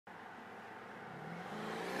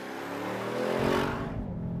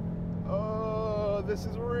this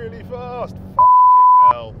is really fast. Fucking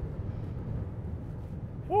hell.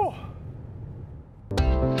 Whew.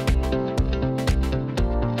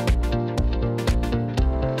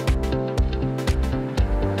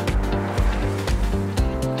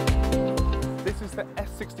 This is the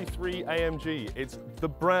S63 AMG. It's the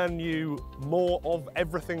brand new, more of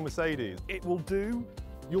everything Mercedes. It will do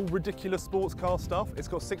your ridiculous sports car stuff. It's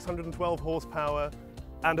got 612 horsepower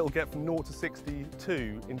and it'll get from 0 to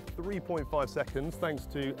 62 in 3.5 seconds thanks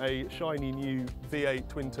to a shiny new V8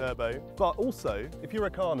 twin turbo. But also, if you're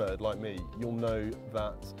a car nerd like me, you'll know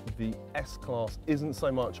that the S-Class isn't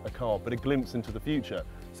so much a car, but a glimpse into the future.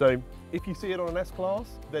 So if you see it on an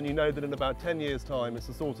S-Class, then you know that in about 10 years' time, it's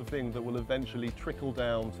the sort of thing that will eventually trickle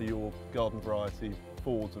down to your garden variety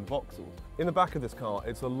Fords and Vauxhalls. In the back of this car,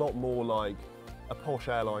 it's a lot more like a Porsche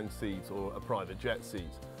airline seat or a private jet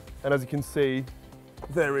seat. And as you can see,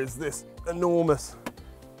 there is this enormous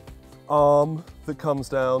arm that comes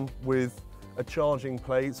down with a charging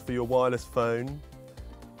plate for your wireless phone,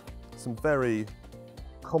 some very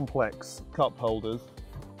complex cup holders,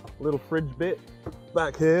 a little fridge bit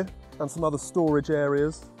back here, and some other storage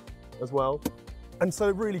areas as well. And so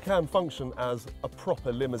it really can function as a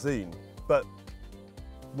proper limousine. But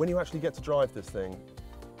when you actually get to drive this thing,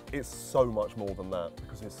 it's so much more than that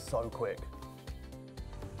because it's so quick.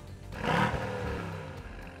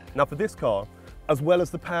 Now for this car, as well as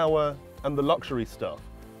the power and the luxury stuff,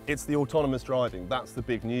 it's the autonomous driving. That's the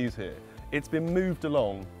big news here. It's been moved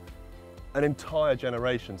along an entire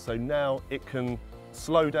generation, so now it can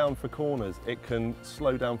slow down for corners, it can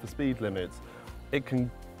slow down for speed limits, it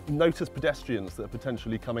can notice pedestrians that are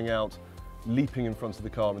potentially coming out, leaping in front of the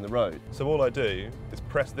car in the road. So all I do is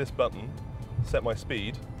press this button, set my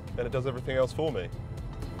speed, and it does everything else for me.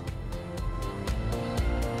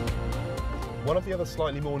 One of the other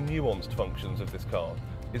slightly more nuanced functions of this car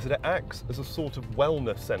is that it acts as a sort of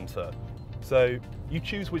wellness centre. So you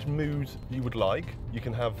choose which mood you would like. You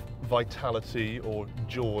can have vitality or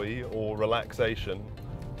joy or relaxation.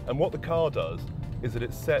 And what the car does is that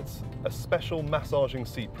it sets a special massaging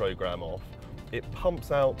seat program off. It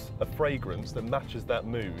pumps out a fragrance that matches that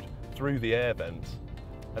mood through the air vents.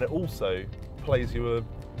 And it also plays you a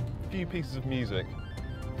few pieces of music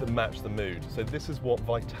that match the mood. So this is what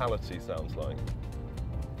vitality sounds like.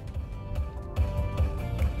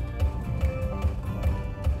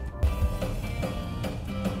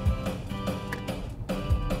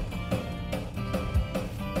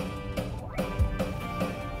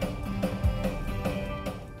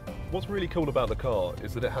 What's really cool about the car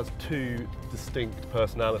is that it has two distinct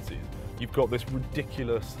personalities. You've got this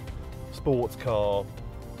ridiculous sports car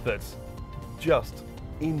that's just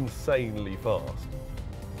insanely fast.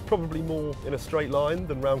 Probably more in a straight line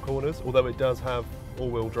than round corners, although it does have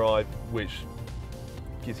all-wheel drive, which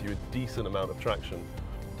gives you a decent amount of traction.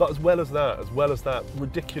 But as well as that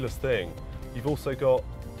ridiculous thing, you've also got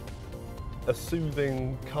a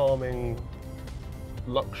soothing, calming,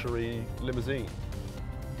 luxury limousine.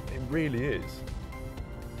 It really is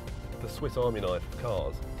the Swiss Army knife of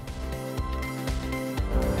cars.